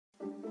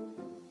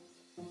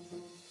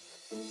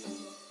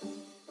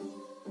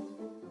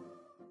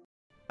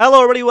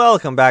Hello everybody,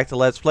 welcome back to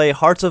Let's Play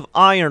Hearts of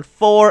Iron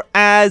 4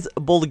 as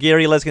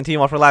Bulgaria. Let's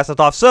continue off where we last left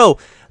off. So,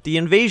 the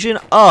invasion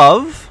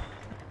of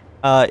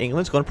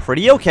England's going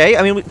pretty okay.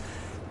 I mean,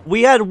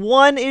 we had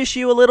one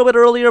issue a little bit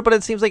earlier, but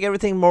it seems like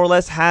everything more or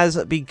less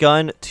has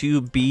begun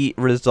to be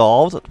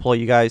resolved. I'll deploy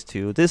you guys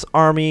to this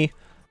army.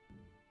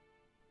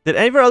 Did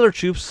any of our other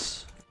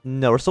troops...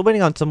 No, we're still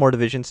waiting on some more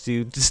divisions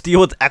to just deal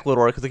with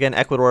Ecuador, because again,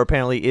 Ecuador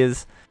apparently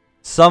is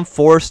some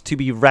force to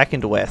be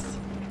reckoned with.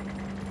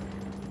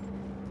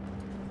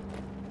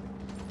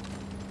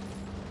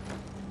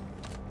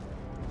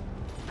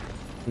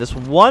 This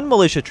one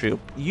militia troop,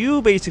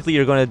 you basically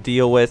are going to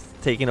deal with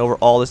taking over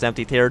all this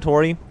empty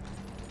territory. You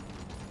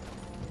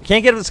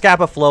can't get it to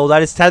Scapa Flow.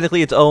 That is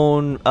technically its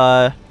own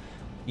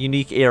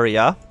unique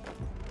area.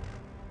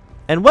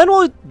 And when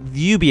will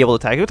you be able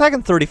to attack? You attack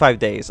in 35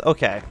 days.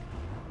 Okay.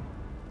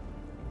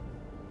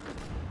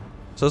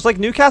 So it's like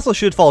Newcastle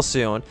should fall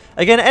soon.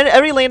 Again,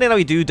 every landing that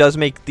we do does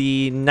make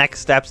the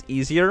next steps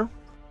easier.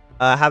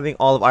 Having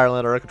all of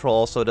Ireland under control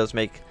also does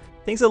make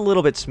things a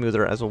little bit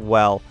smoother as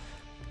well.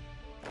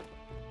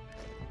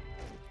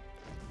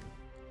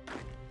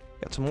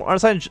 Got some more on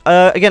side.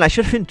 Again, I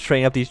should have been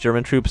training up these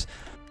German troops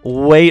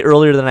way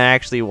earlier than I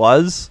actually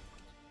was.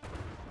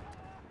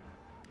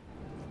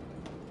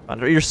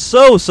 You're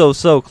so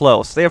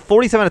close. They have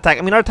 47 attack.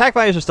 I mean, our attack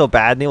values are still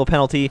bad. Naval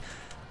penalty.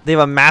 They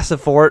have a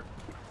massive fort.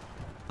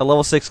 A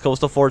level 6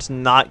 coastal fort's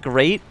not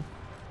great.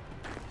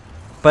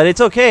 But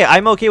it's okay.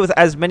 I'm okay with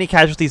as many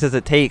casualties as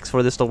it takes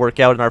for this to work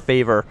out in our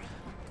favor.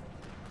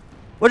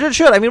 Which it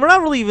should. I mean, we're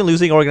not really even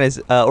losing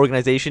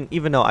organization,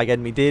 even though,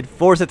 again, we did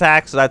force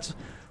attack, so that's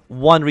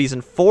one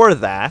reason for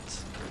that.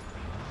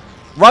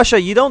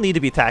 Russia, you don't need to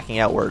be attacking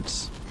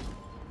outwards.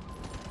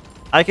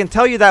 I can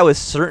tell you that with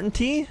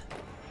certainty.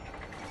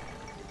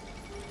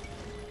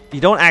 You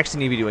don't actually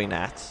need to be doing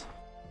that.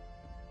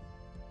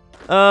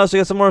 So you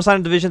got some more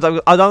assigned divisions.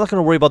 I'm not going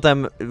to worry about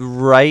them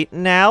right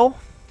now.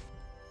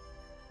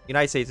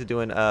 United States is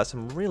doing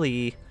some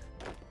really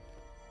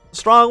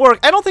strong work.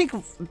 I don't think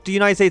the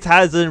United States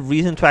has a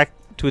reason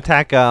to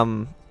attack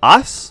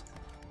us.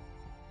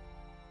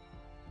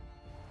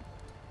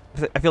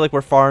 I feel like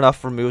we're far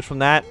enough removed from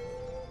that.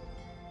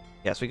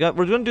 Yes, we're going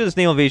to do this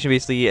naval invasion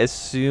basically as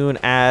soon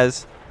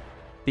as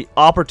the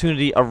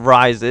opportunity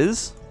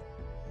arises.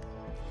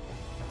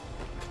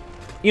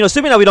 You know,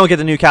 assuming that we don't get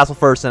to Newcastle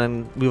first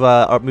and then move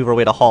our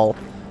way to Hull,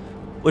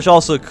 which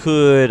also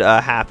could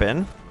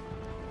happen.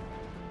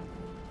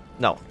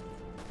 No.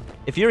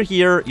 If you're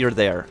here, you're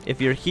there.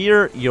 If you're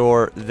here,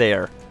 you're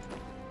there.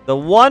 The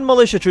one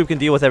militia troop can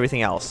deal with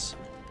everything else.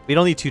 We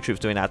don't need two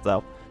troops doing that,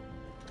 though.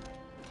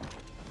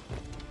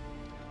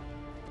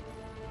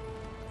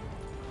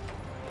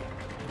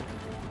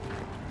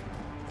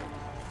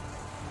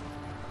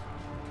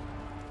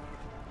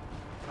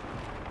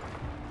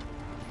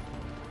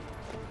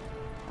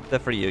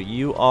 For you.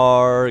 You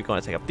are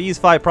going to take up these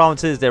 5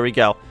 provinces. There we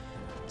go.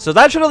 So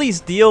that should at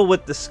least deal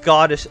with the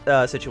Scottish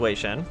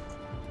situation.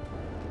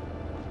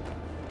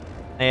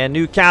 And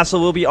Newcastle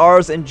will be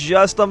ours in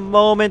just a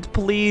moment.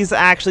 Please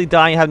actually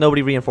die and have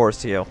nobody reinforced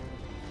to you.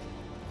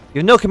 You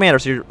have no commander,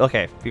 so you're...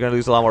 Okay, you're going to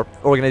lose a lot more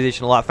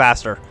organization a lot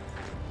faster.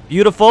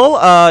 Beautiful.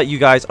 You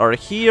guys are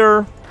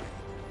here.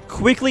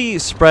 Quickly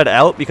spread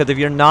out, because if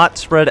you're not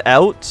spread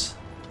out...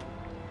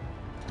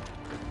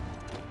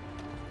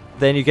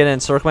 then you get an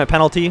encirclement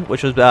penalty,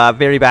 which was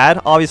very bad,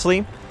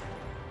 obviously.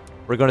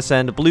 We're going to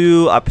send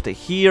blue up to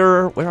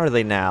here. Where are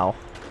they now?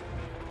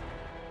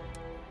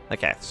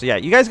 Okay, so yeah,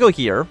 you guys go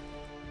here.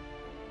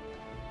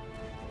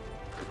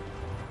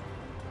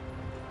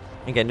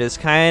 Again, just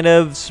kind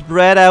of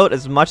spread out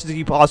as much as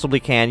you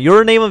possibly can.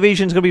 Your naval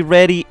invasion is going to be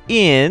ready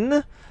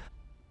in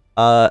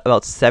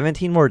about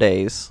 17 more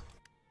days.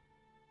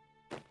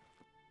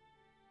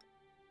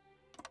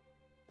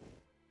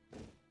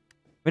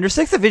 I mean, there's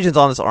 6 divisions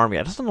on this army.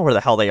 I just don't know where the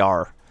hell they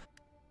are.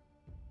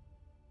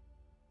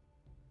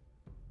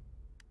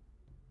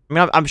 I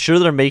mean, I'm sure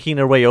they're making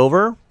their way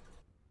over.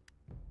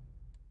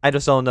 I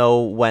just don't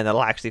know when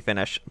it'll actually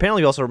finish.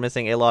 Apparently, we also are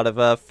missing a lot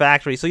of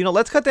factories. So, you know,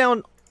 let's cut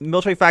down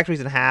military factories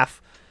in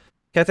half.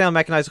 Cut down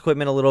mechanized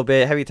equipment a little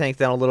bit. Heavy tanks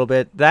down a little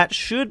bit. That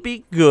should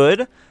be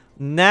good.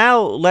 Now,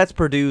 let's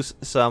produce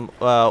some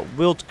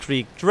Wild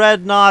Creek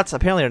Dreadnoughts.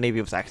 Apparently, our navy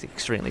was actually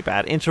extremely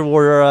bad.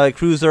 Interwar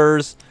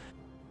cruisers.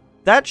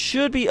 That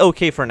should be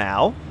okay for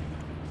now.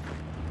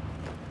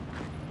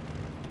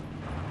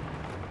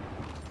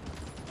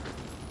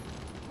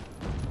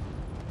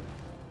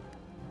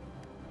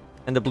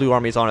 And the blue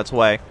army is on its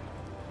way.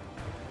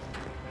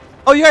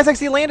 Oh, you guys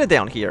actually landed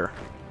down here.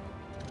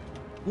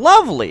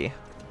 Lovely.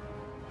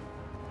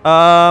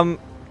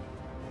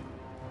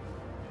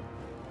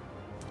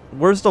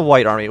 Where's the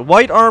white army?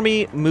 White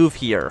army, move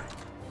here.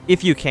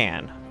 If you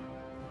can.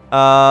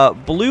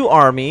 Blue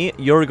army,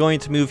 you're going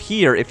to move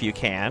here if you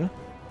can.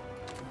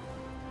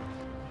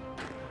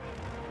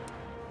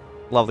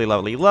 Lovely,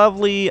 lovely,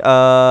 lovely.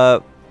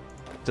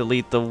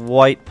 Delete the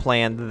white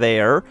plan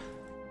there.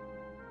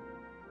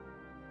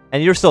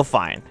 And you're still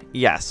fine.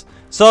 Yes.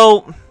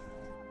 So,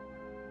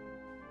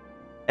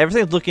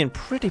 Everything's looking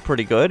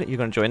pretty good. You're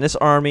gonna join this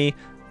army.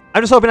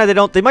 I'm just hoping that they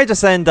don't. They might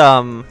just send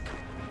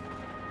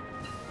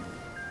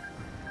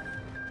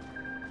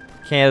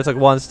Canada took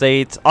one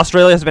state.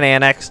 Australia has been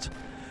annexed.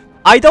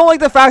 I don't like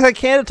the fact that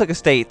Canada took a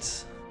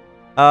state.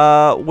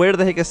 Where did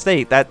they take a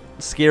state? That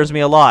scares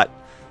me a lot.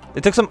 They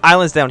took some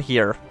islands down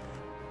here.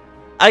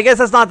 I guess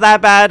that's not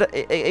that bad.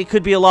 It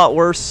could be a lot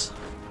worse.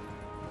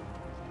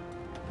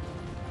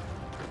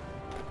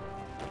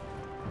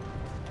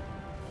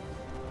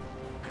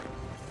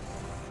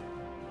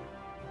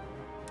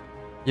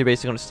 You're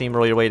basically going to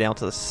steamroll your way down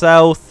to the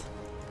south.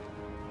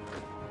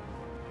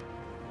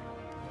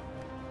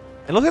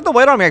 It looks like the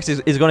White Army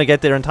actually is going to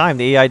get there in time.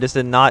 The AI just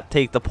did not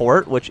take the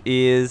port, which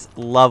is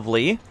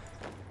lovely.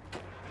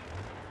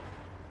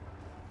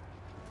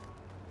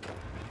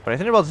 But I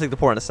think they're about to take the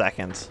port in a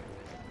second.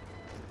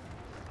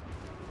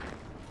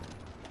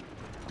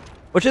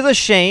 Which is a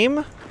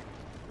shame.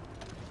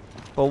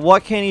 But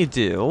what can you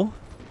do?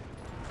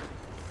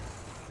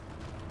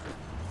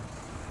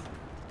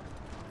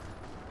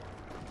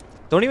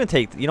 Don't even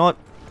take... You know what?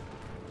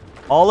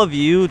 All of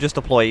you just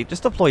deploy.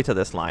 Just deploy to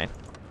this line.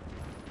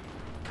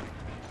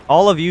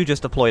 All of you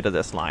just deploy to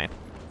this line.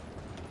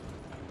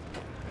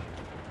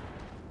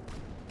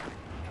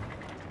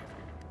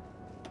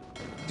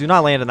 Do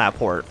not land in that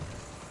port.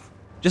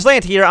 Just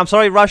land here. I'm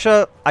sorry,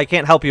 Russia. I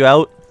can't help you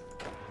out.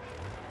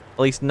 At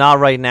least not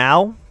right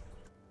now.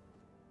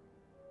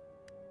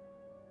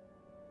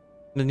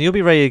 Then you'll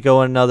be ready to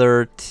go in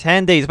another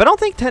 10 days. But I don't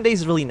think 10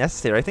 days is really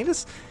necessary. I think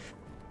this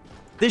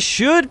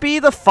should be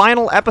the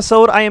final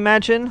episode, I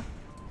imagine.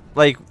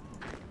 Like,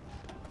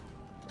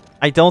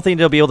 I don't think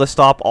they'll be able to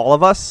stop all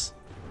of us.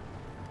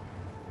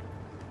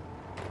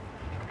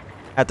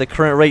 At the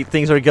current rate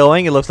things are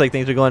going, it looks like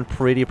things are going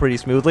pretty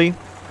smoothly.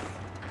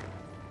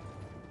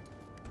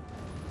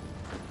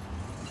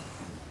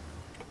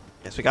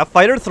 Yes, we got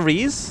fighter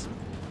 3s.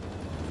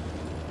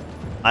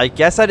 I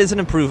guess that is an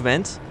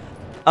improvement.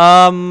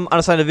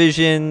 Unassigned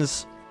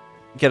divisions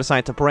get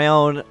assigned to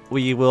Brown.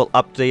 We will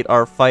update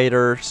our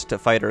fighters to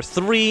fighter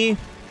 3.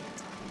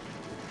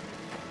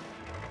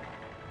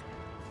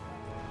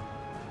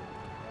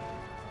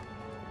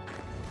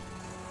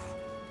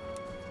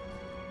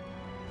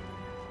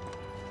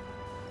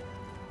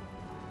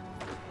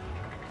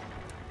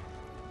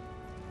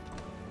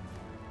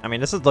 I mean,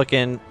 this is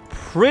looking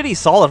pretty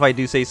solid if I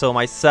do say so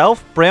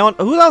myself. Brown,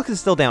 who else is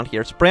still down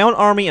here? It's Brown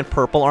Army and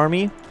Purple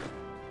Army.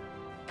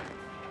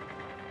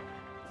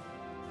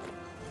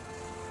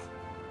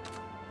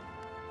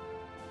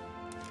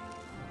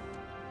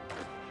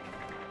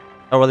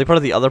 Oh, were they part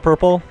of the other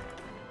purple?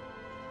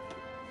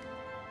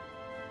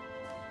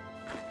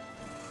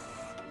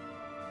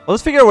 Well,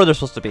 let's figure out where they're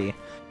supposed to be.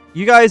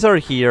 You guys are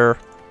here.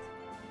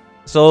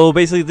 So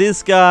basically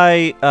this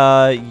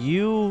guy,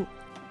 you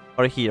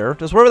are here.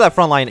 Just wherever that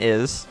front line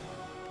is.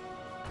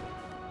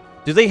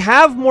 Do they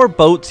have more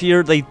boats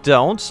here? They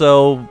don't.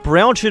 So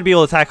Brown should be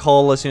able to attack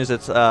Hull as soon as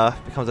it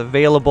becomes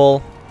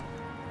available.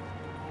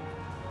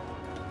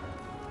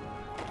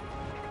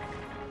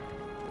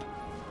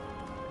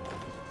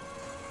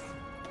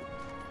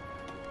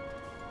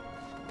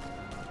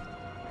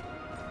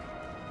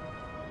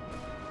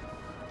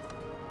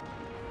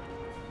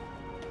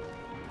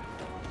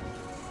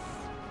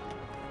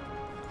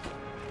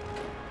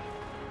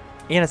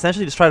 And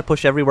essentially just try to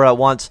push everywhere at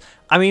once.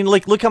 I mean,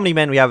 like, look how many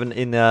men we have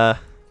in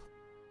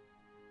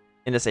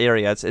this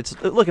area.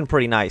 It's looking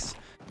pretty nice.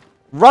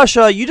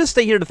 Russia, you just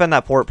stay here to defend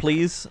that port,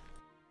 please.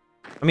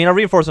 I mean, our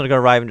reinforcements are going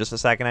to arrive in just a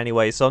second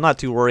anyway, so I'm not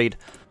too worried.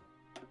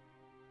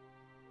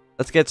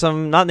 Let's get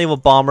some, not naval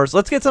bombers.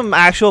 Let's get some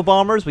actual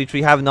bombers, which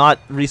we have not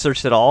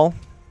researched at all.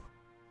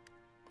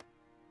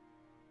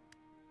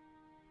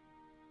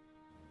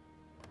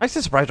 I'm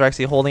actually surprised they're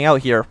actually holding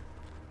out here.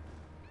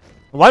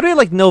 Why do we have,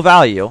 like, no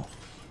value?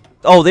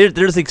 Oh, they're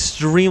just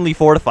extremely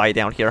fortified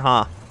down here,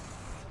 huh?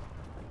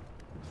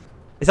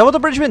 Is that what the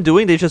British have been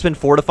doing? They've just been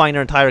fortifying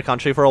their entire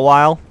country for a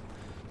while?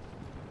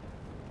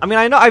 I mean,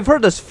 I know I've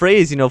heard this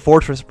phrase, you know,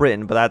 Fortress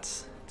Britain, but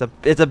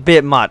it's a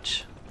bit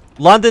much.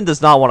 London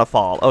does not want to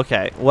fall.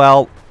 Okay,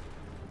 well...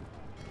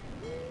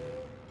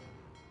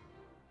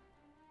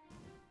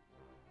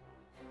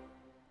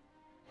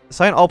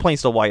 Assign all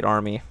planes to White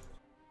Army.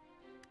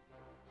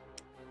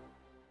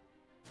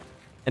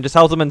 And just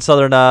help them in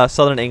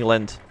southern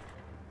England.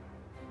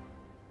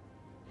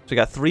 So we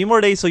got 3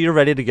 more days, so you're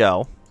ready to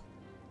go.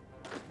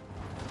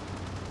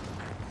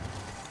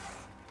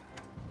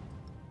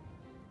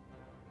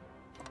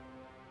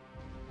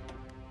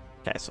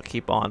 Okay, so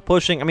keep on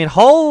pushing. I mean,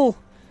 Hull,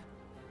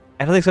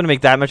 I don't think it's going to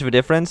make that much of a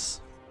difference.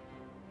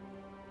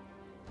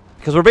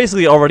 Because we're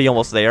basically already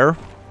almost there.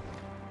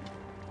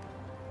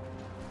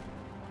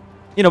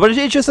 You know, but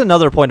it's just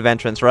another point of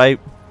entrance, right?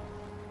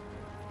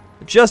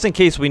 Just in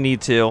case we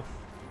need to.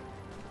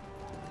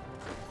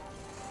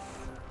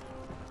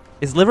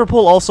 Is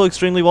Liverpool also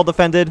extremely well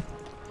defended?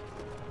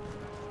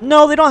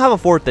 No, they don't have a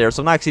fort there,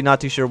 so I'm actually not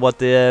too sure what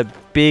the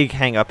big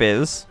hang-up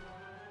is.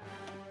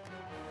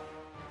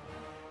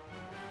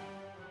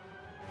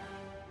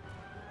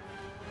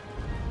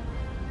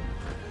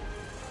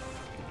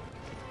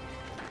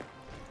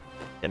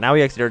 Yeah, now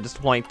we actually are just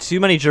deploying too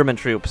many German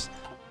troops.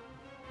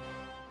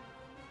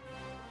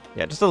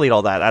 Yeah, just delete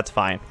all that. That's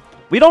fine.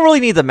 We don't really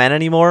need the men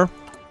anymore.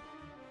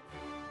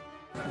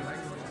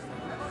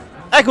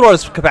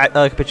 Ecuador's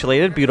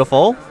capitulated.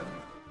 Beautiful.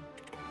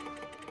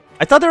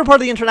 I thought they were part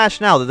of the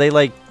Internationale. Did they,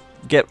 like,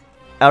 get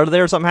out of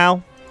there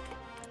somehow?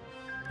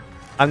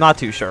 I'm not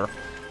too sure.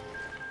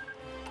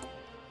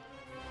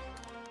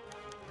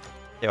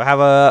 Okay, we'll have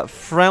a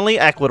friendly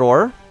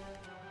Ecuador.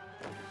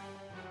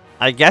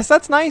 I guess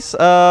that's nice.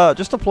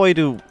 Just deploy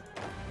to...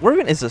 Where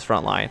even is this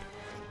front line?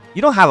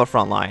 You don't have a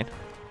front line.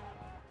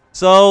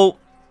 So...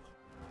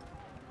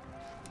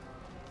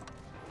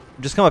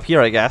 just come up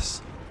here, I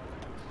guess.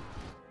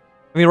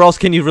 I mean, where else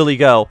can you really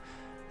go?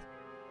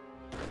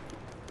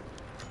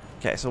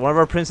 Okay, so one of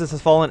our princes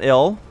has fallen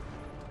ill.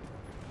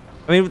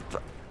 I mean,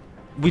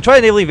 we tried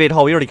to naval invade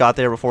Hull. We already got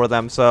there before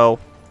them, so...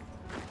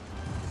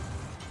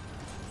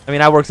 I mean,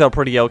 that works out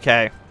pretty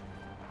okay.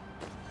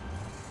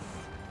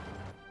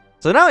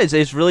 So now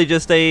it's really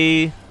just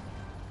a...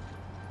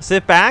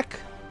 sit back.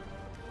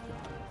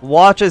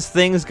 Watch as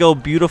things go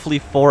beautifully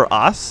for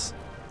us.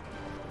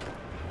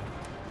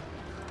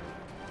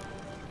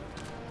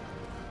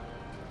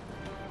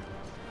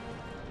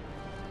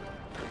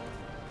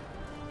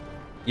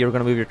 You're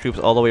going to move your troops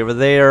all the way over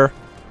there.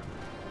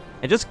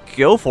 And just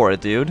go for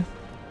it, dude.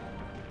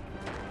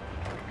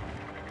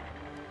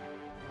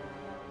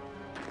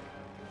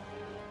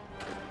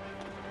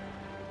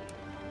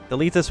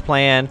 Delete this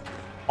plan.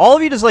 All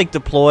of you just, like,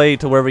 deploy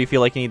to wherever you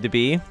feel like you need to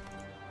be.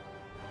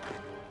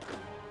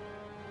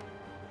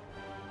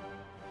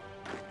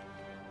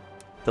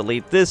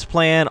 Delete this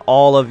plan.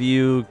 All of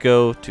you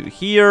go to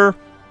here.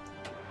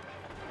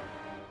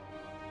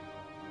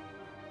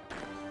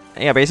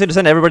 And yeah, basically just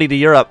send everybody to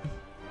Europe.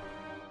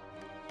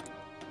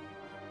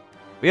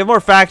 We have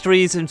more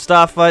factories and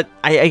stuff, but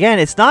again,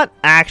 it's not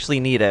actually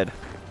needed.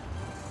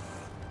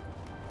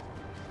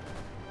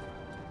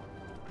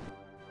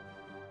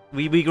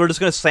 We're just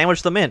going to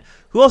sandwich them in.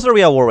 Who else are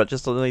we at war with?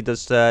 Just let me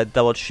just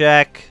double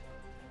check.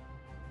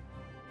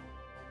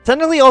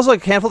 Technically, also a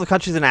handful of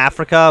countries in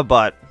Africa,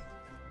 but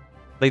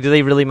like, do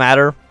they really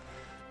matter?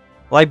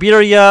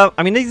 Liberia.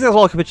 I mean, these guys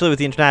all capitulate with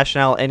the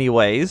Internationale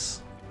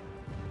anyways.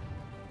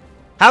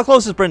 How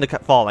close is Britain to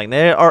falling?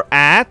 They are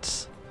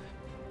at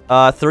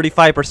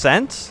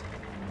 35%. So,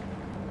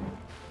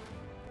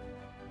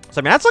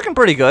 I mean, that's looking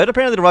pretty good.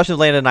 Apparently, the Russians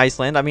landed in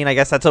Iceland. I mean, I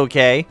guess that's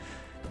okay.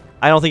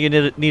 I don't think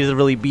you need to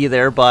really be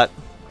there, but...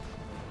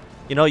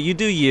 you know, you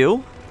do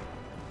you.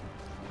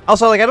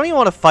 Also, like, I don't even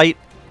want to fight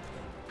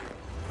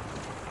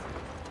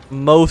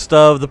most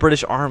of the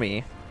British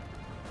army.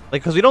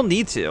 Like, because we don't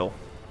need to.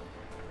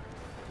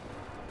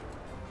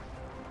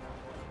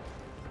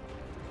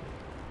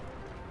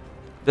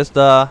 Just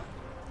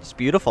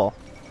beautiful.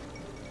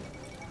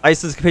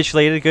 Iceland's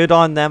capitulated. Good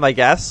on them, I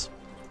guess.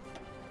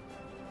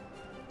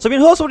 So, I mean,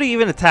 who else would we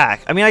even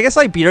attack? I mean, I guess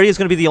Liberia is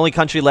going to be the only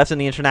country left in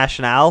the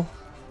Internationale.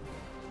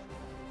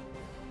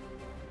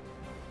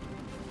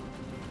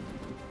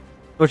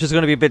 Which is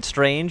going to be a bit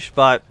strange,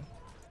 but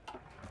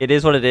it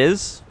is what it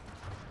is.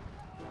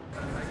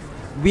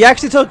 We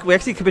actually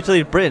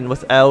capitulated Britain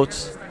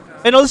without...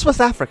 I know this is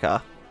West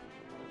Africa.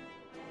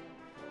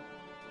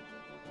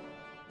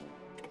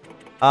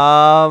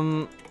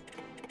 I'm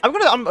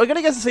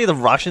gonna guess to say the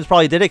Russians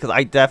probably did it because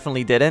I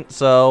definitely didn't.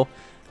 So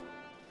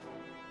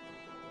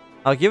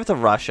I'll give it to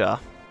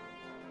Russia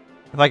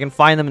if I can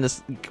find them in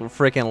this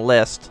freaking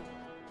list.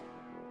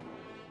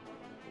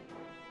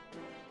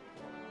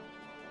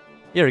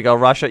 Here we go,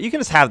 Russia. You can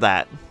just have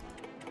that.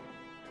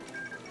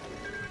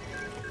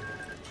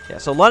 Yeah.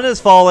 So London has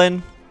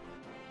fallen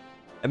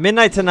at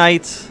midnight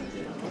tonight.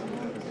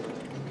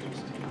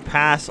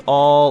 Pass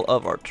all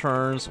of our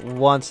turns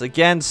once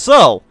again.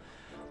 So.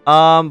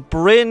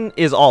 Britain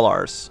is all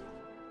ours.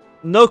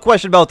 No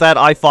question about that.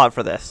 I fought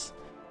for this.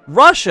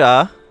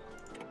 Russia,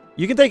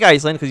 you can take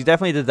Iceland because you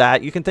definitely did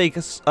that. You can take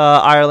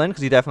Ireland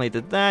because you definitely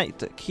did that. You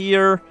took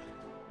here.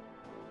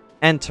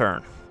 And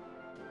turn.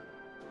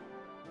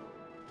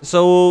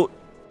 So,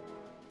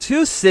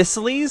 2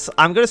 Sicilies.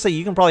 I'm going to say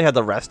you can probably have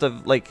the rest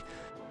of, like...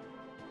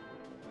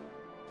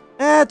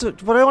 but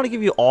I want to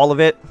give you all of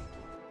it.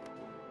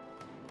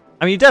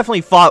 I mean, you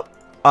definitely fought,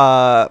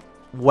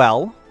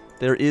 well.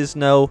 There is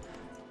no...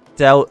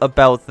 doubt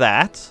about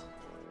that.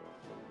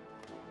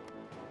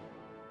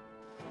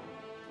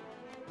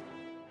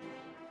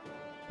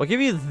 I'll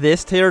give you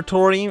this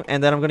territory,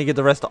 and then I'm going to give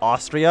the rest to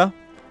Austria.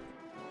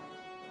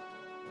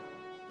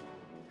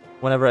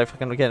 Whenever I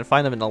can again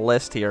find them in the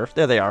list here.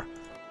 There they are.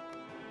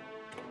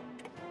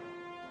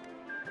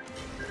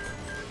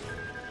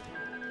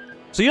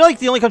 So you're like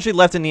the only country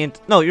left in the...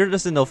 No, you're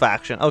just in no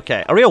faction.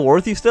 Okay. Are we at war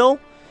with you still?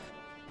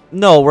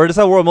 No, we're just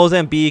at war with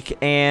Mozambique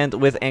and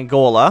with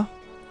Angola.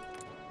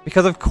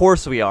 Because of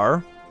course we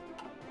are.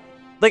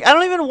 Like, I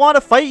don't even want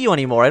to fight you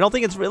anymore. I don't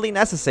think it's really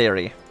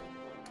necessary.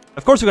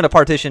 Of course we're going to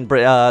partition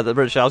the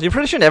British Isles. You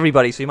partitioned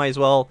everybody, so you might as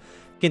well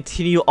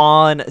continue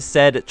on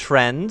said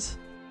trend.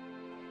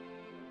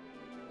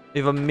 We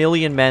have 1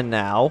 million men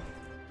now.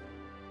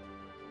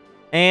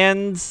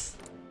 And...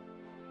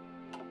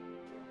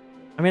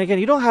 I mean, again,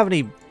 you don't have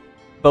any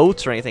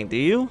boats or anything, do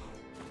you?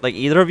 Like,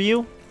 either of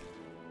you?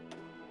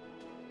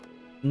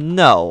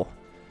 No.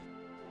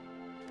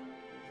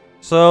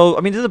 So, I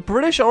mean, do the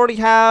British already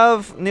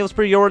have naval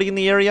superiority in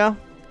the area?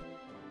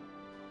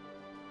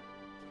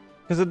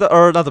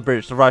 Or not the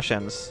British, the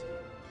Russians.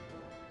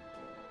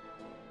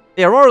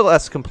 Yeah, more or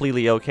less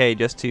completely okay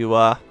just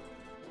to,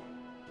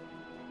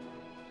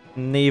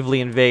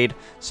 navally invade.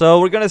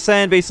 So, we're gonna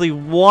send basically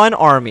one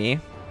army.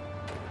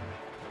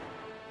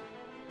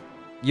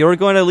 You're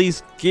going to at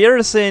least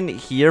garrison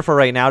here for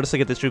right now just to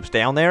get the troops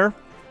down there.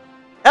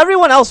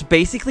 Everyone else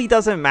basically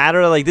doesn't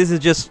matter. Like, this is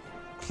just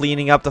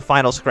cleaning up the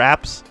final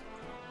scraps.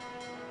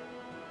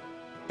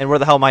 And where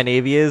the hell my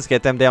navy is,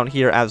 get them down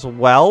here as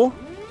well.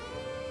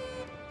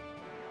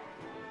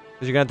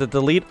 Because you're going to have to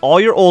delete all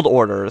your old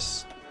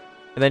orders.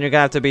 And then you're going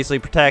to have to basically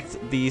protect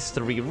these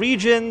 3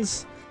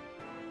 regions.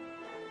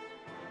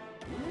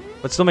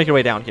 But still make your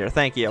way down here.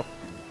 Thank you.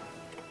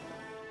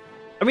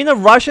 I mean, the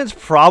Russians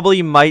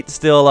probably might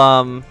still,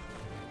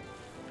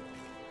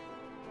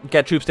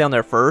 get troops down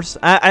there first.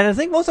 And I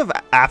think most of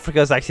Africa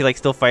is actually, like,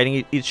 still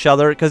fighting each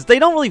other. Because they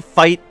don't really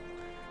fight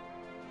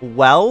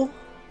well.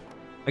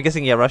 I'm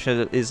guessing, yeah,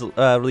 Russia is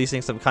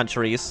releasing some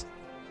countries.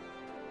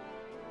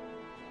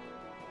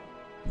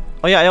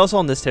 Oh, yeah, I also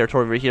own this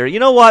territory over here. You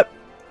know what?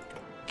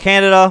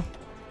 Canada.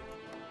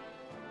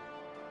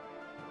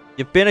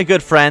 You've been a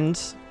good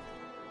friend.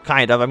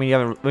 Kind of. I mean, you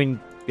haven't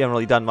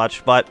really done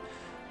much, but...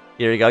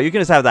 Here you go. You can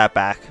just have that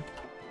back.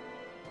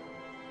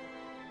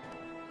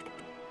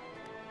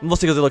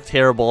 Mostly because they look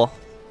terrible.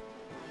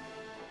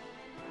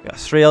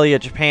 Australia,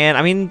 Japan.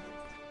 I mean,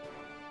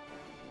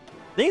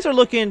 things are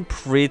looking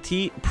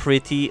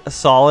pretty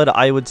solid,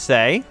 I would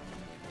say.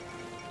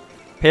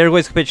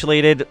 Paraguay's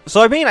capitulated.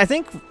 So, I mean, I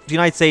think the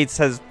United States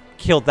has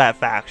killed that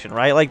faction,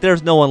 right? Like,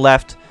 there's no one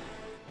left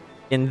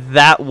in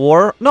that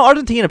war. No,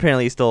 Argentina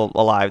apparently is still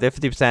alive. They have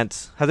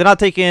 50%. Have they not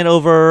taken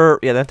over?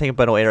 Yeah, they haven't taken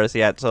Buenos Aires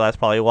yet, so that's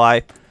probably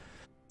why.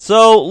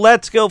 So,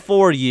 let's go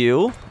for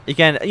you.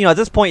 Again, you know, at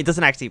this point, it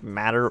doesn't actually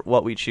matter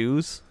what we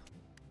choose.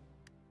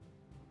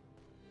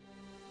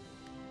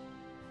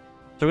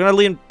 So, we're going to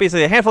leave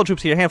basically a handful of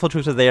troops here, a handful of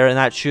troops are there, and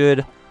that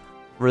should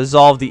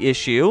resolve the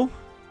issue.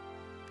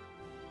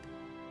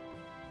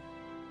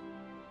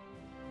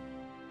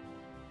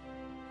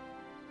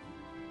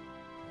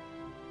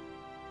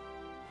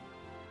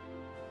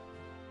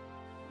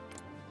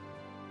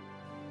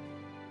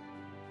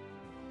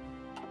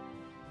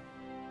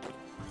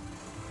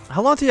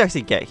 How long do you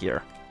actually get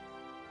here?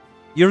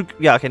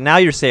 Yeah, okay, now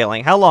you're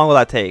sailing. How long will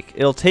that take?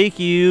 It'll take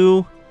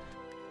you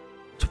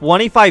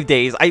 25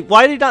 days.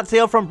 Why did you not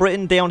sail from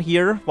Britain down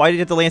here? Why did you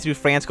have to land through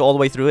France, go all the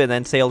way through it, and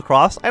then sail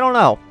across? I don't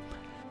know.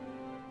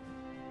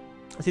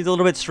 It seems a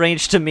little bit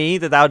strange to me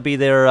that that would be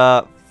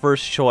their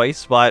first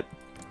choice, but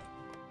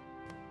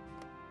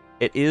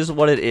it is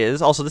what it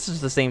is. Also, this is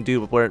the same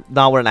dude, but we're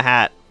not wearing a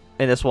hat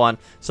in this one.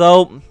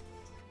 So...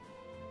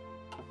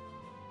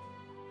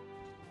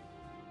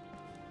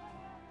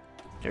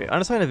 Okay,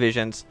 unassigned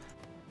divisions.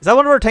 Is that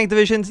one of our tank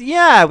divisions?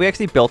 Yeah, we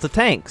actually built the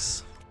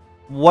tanks.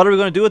 What are we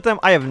going to do with them?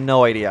 I have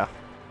no idea.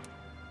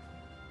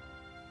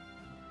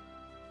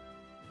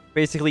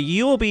 Basically,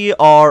 you will be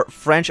our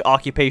French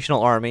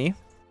occupational army.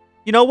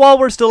 You know, while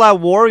we're still at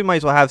war, we might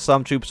as well have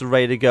some troops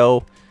ready to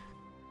go.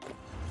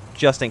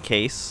 Just in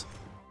case.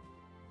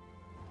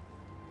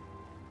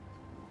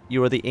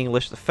 You are the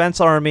English Defense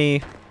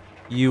Army.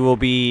 You will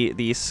be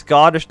the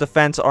Scottish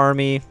Defense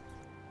Army.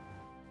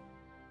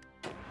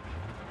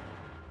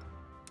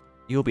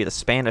 You'll be the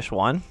Spanish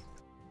one.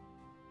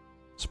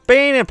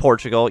 Spain and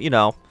Portugal, you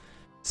know,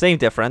 same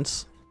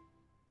difference.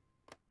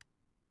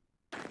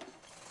 Did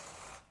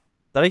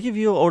I give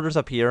you orders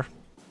up here?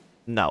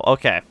 No,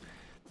 okay.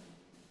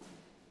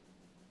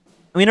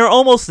 I mean, they're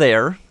almost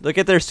there. They'll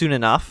get there soon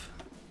enough.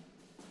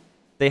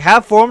 They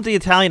have formed the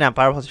Italian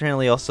Empire, plus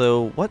apparently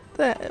also...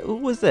 Who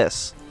was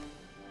this?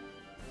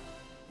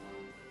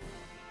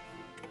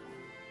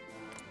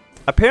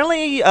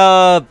 Apparently,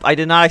 I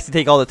did not actually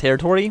take all the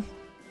territory.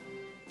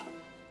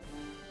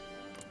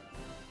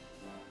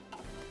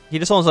 He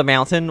just owns a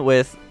mountain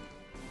with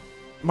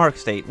Mark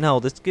State.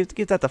 No,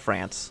 give that to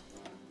France.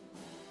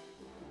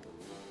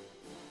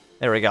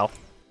 There we go.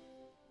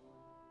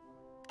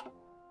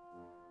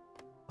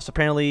 So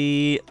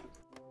apparently,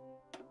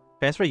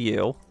 transfer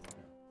you.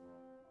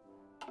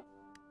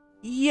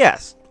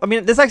 Yes. I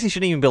mean, this actually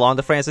shouldn't even belong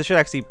to France. This should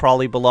actually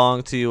probably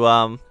belong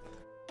to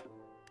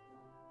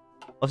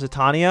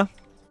Lusitania.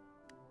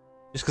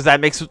 Just because that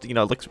makes, you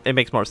know, it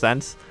makes more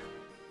sense.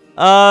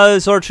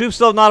 So our troops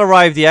still have not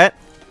arrived yet.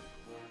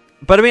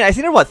 But I mean, I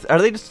think they're what? Are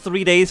they just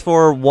 3 days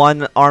for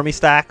one army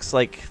stacks,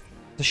 like,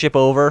 to ship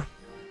over?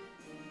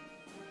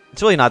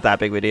 It's really not that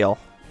big of a deal.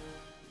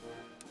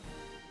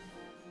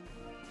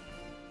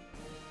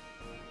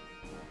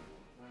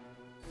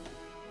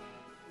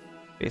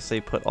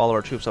 Basically, put all of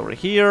our troops over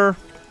here.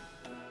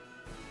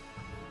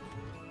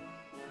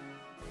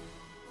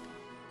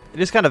 You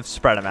just kind of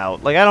spread them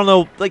out. Like, I don't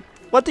know, like,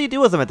 what do you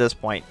do with them at this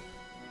point?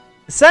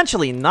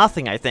 Essentially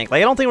nothing, I think. Like,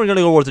 I don't think we're going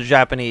to go war with the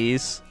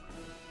Japanese.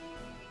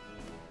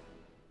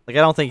 Like,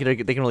 I don't think they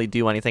can really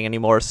do anything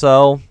anymore,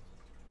 so,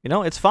 you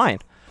know, it's fine.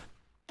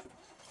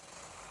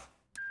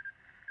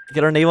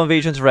 Get our naval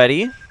invasions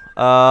ready.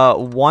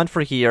 One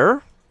for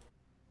here.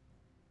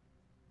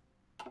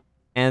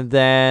 And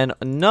then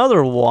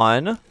another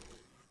one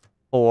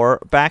for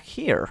back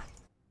here.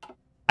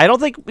 I don't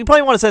think... We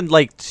probably want to send,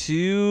 like,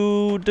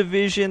 2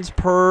 divisions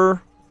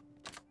per...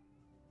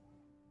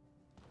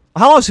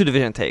 How long does 2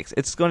 division takes?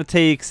 It's going to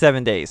take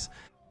 7 days.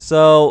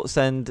 So,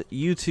 send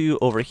you 2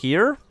 over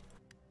here.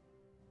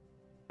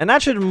 And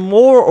that should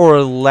more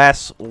or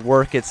less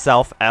work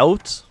itself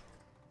out.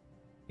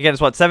 Again,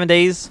 it's what, 7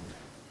 days?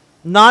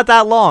 Not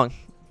that long.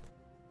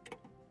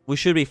 We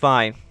should be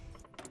fine.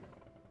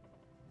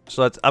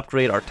 So let's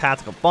upgrade our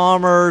tactical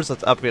bombers.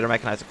 Let's upgrade our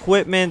mechanized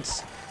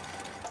equipment.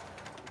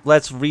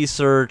 Let's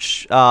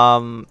research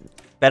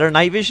better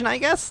night vision, I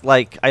guess.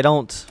 Like, I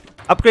don't...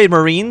 Upgrade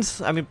marines.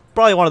 I mean,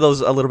 probably one of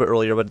those a little bit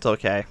earlier, but it's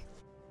okay.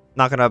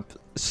 Not gonna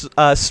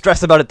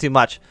stress about it too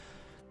much.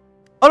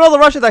 Oh no, the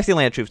Russians actually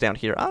landed troops down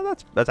here. Oh,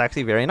 that's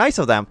actually very nice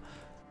of them.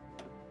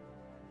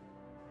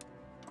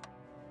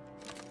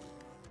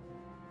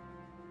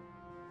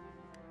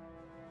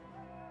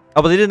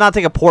 Oh, but they did not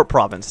take a port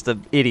province, the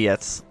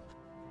idiots.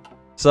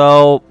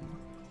 So,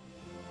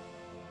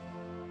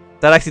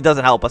 that actually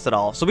doesn't help us at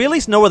all. So we at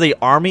least know where the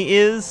army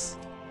is.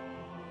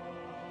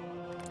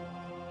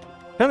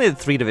 Apparently they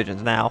have 3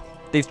 divisions now.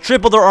 They've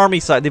tripled their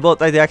army size. They both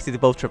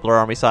tripled their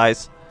army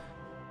size.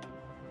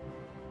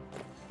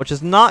 Which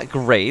is not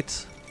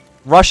great.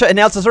 Russia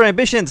announces their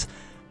ambitions.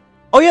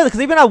 Oh yeah, because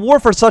they've been at war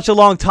for such a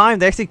long time,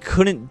 they actually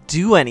couldn't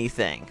do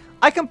anything.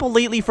 I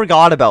completely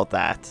forgot about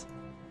that.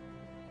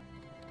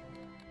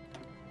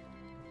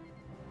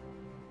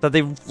 That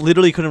they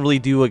literally couldn't really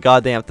do a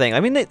goddamn thing. I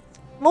mean,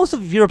 most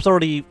of Europe's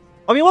already...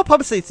 I mean, what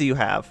puppet states do you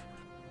have?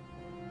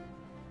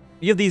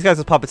 You have these guys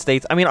as puppet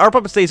states. I mean, our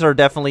puppet states are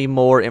definitely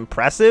more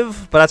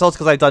impressive, but that's also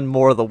because I've done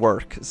more of the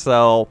work.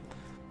 So,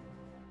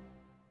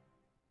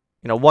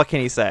 you know, what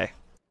can you say?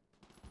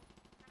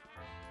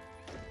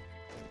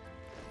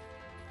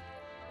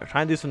 They're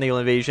trying to do some naval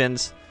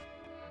invasions.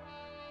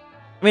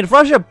 I mean, if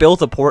Russia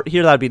built a port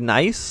here, that'd be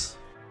nice.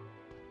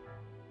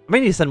 I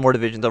may need to send more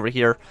divisions over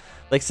here.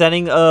 Like,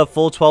 sending a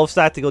full 12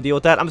 stat to go deal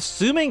with that. I'm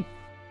assuming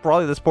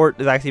probably this port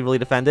is actually really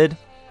defended.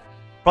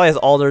 Probably has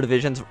all their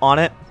divisions on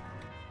it.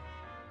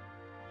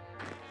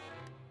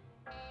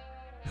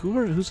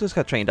 Who's just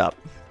got trained up?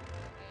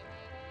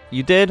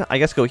 You did? I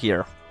guess go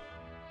here.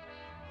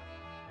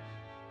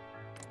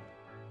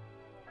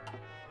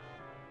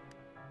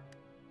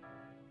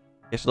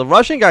 Okay, so the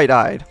Russian guy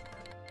died.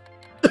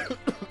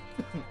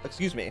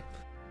 Excuse me.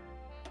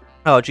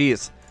 Oh,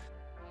 jeez.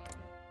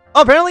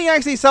 Oh, apparently,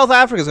 actually, South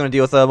Africa is going to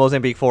deal with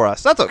Mozambique for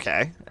us. That's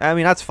okay. I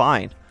mean, that's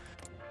fine.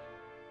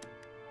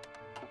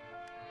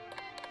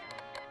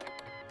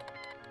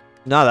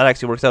 No, that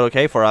actually works out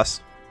okay for us.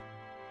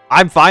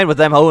 I'm fine with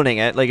them owning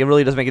it. Like, it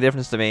really doesn't make a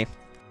difference to me.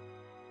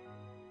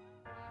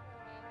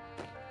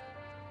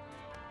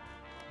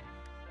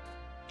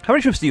 How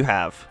many troops do you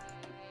have?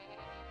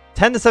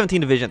 10 to 17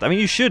 divisions. I mean,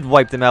 you should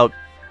wipe them out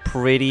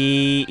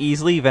pretty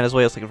easily.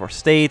 Venezuela's looking for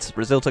states.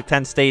 Brazil took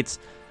 10 states.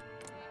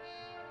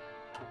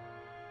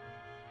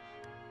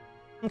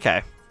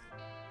 Okay.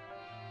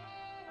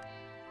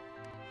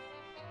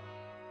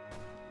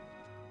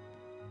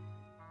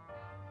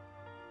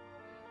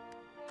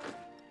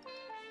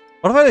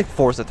 What if I, like,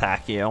 force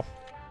attack you?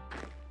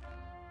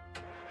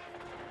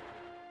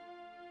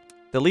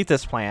 Delete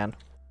this plan.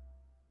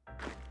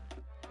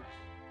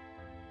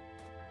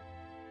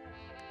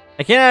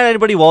 I can't add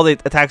anybody while the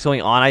attack's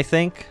going on, I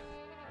think.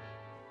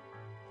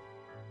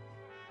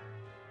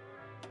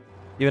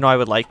 Even though I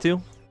would like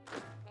to.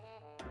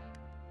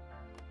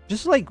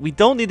 Just like, we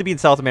don't need to be in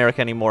South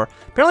America anymore.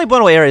 Apparently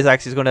Buenos Aires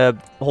actually is going to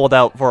hold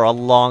out for a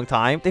long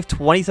time. They have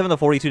 27 to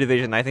 42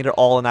 division. I think they're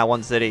all in that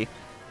one city.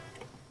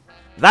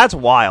 That's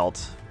wild.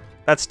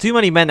 That's too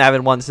many men to have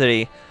in one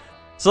city.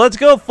 So let's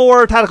go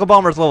for Tactical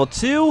Bombers level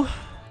 2.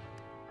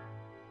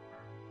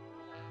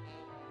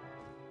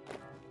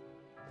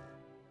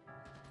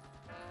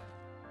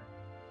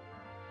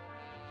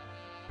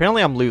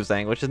 Apparently I'm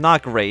losing, which is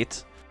not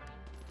great.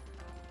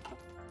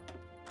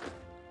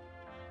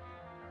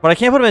 But I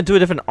can't put them into a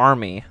different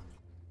army.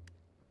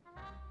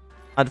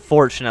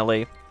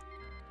 Unfortunately.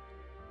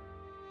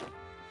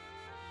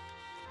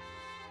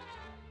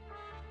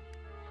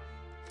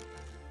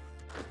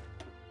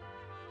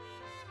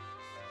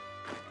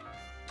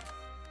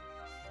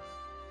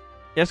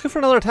 Yeah, let's go for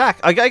another attack.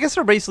 I guess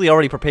they're basically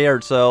already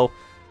prepared, so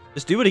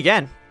just do it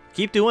again.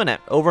 Keep doing it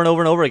over and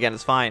over and over again.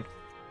 It's fine.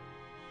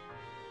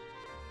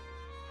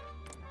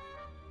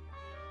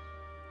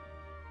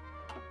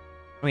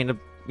 I mean,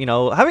 you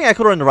know, having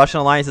Ecuador in the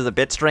Russian alliance is a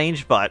bit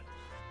strange, but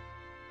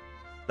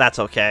that's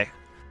okay.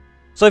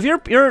 So if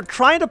you're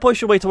trying to push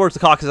your way towards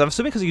the Caucasus, I'm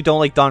assuming because you don't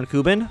like Don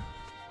Kuban,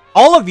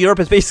 all of Europe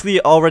is basically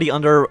already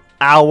under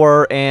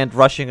our and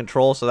Russian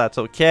control, so that's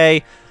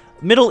okay.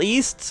 Middle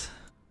East,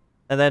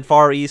 and then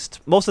Far East,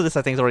 most of this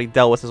I think is already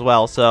dealt with as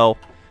well, so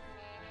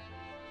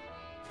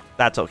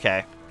that's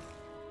okay.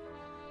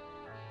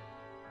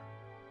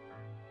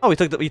 Oh, we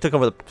took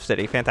over the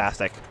city.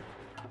 Fantastic.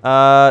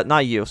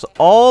 Not you. So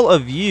all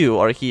of you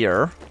are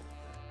here.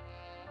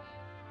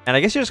 And I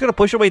guess you're just going to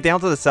push your way down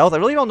to the south. I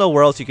really don't know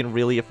where else you can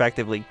really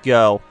effectively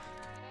go.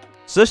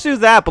 So just do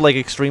that, but like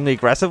extremely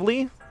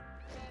aggressively.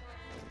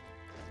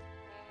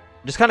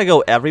 Just kind of go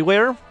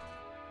everywhere.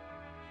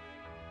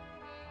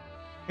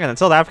 And then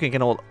South Africa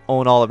can own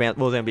all of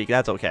Mozambique.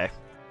 That's okay.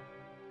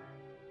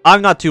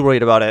 I'm not too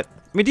worried about it.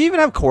 I mean, do you even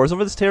have cores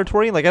over this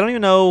territory? Like, I don't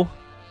even know.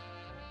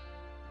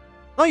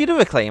 Oh, you do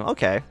have a claim.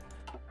 Okay.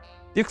 Do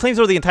you have claims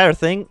over the entire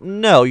thing?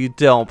 No, you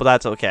don't, but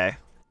that's okay.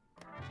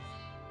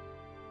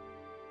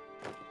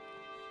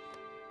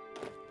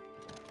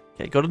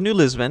 Okay, go to New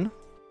Lisbon.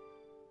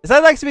 Is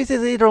that actually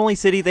their only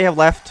city they have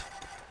left?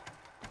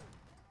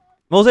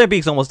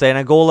 Mozambique's almost dead.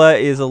 Angola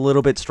is a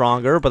little bit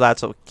stronger, but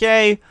that's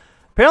okay.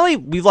 Apparently,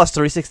 we've lost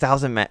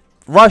 36,000 men.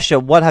 Russia,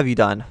 what have you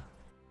done?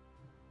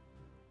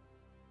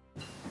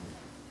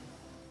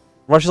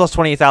 Russia lost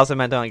 28,000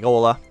 men to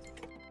Angola.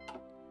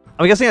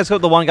 I'm guessing that's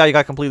the one guy who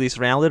got completely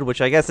surrounded,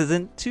 which I guess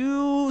isn't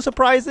too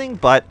surprising,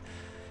 but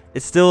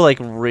it's still, like,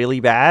 really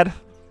bad.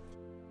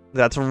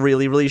 That's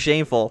really, really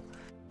shameful,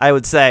 I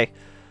would say.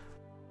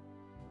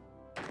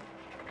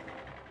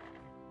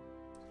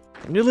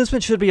 New Lisbon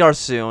should be ours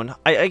soon.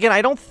 Again,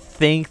 I don't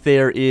think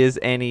there is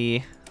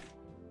any...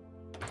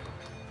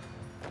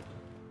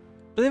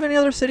 Do they have any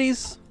other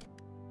cities?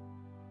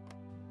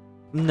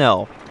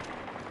 No.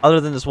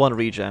 Other than this one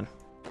region.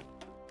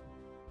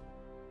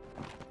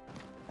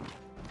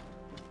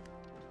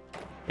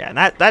 Yeah, and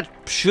that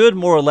should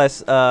more or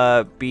less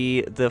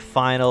be the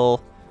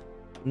final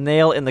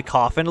nail in the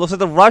coffin. It looks like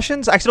the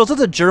Russians... Actually, it looks like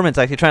the Germans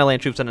actually trying to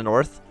land troops in the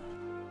north.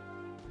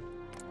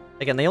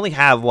 Again, they only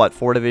have, what,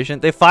 4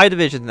 divisions? They have 5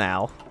 divisions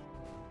now.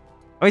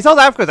 I mean, South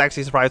Africa is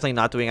actually surprisingly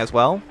not doing as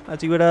well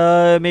as you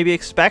would maybe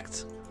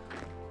expect.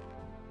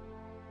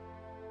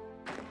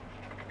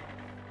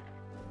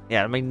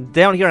 Yeah, I mean,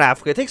 down here in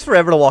Africa, it takes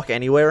forever to walk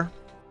anywhere.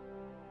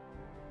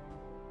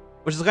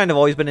 Which has kind of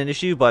always been an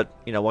issue, but,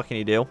 you know, what can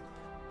you do?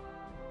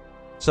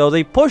 So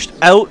they pushed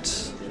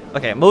out...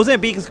 Okay,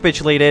 Mozambique has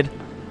capitulated.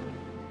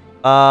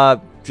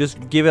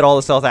 Just give it all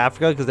to South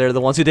Africa, because they're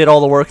the ones who did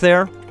all the work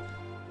there.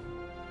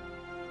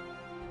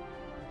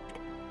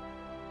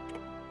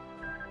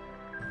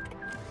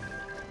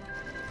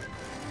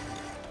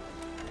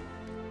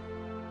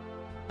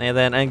 And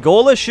then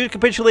Angola should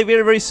capitulate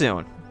very, very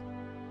soon.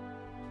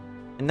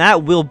 And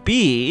that will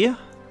be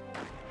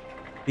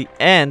the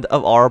end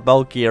of our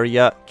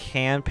Bulgaria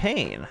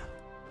campaign.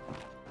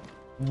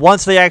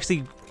 Once they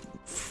actually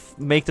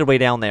make their way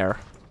down there.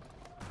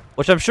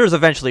 Which I'm sure is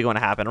eventually going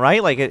to happen,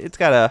 right? Like, it's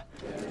got a...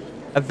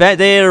 event.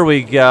 There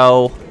we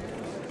go.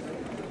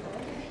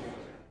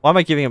 Why am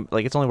I giving him...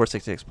 Like, it's only worth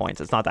 66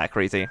 points. It's not that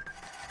crazy.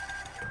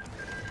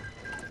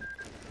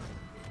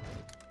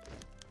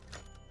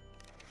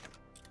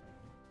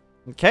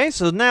 Okay,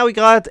 so now we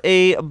got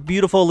a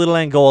beautiful little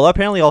Angola.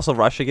 Apparently also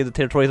Russia gave the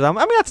territory to them.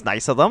 I mean, that's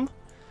nice of them.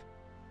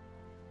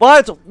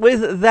 But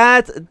with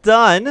that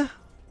done,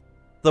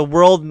 the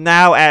world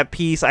now at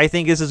peace, I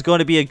think this is going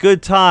to be a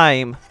good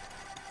time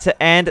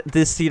to end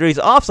this series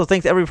off. So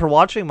thanks everyone for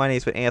watching. My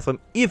name's been Anthem.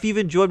 If you've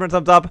enjoyed, run a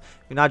thumbs up. If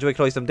you're not enjoying,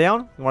 click thumb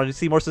down. If you want to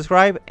see more,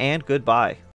 subscribe. And goodbye.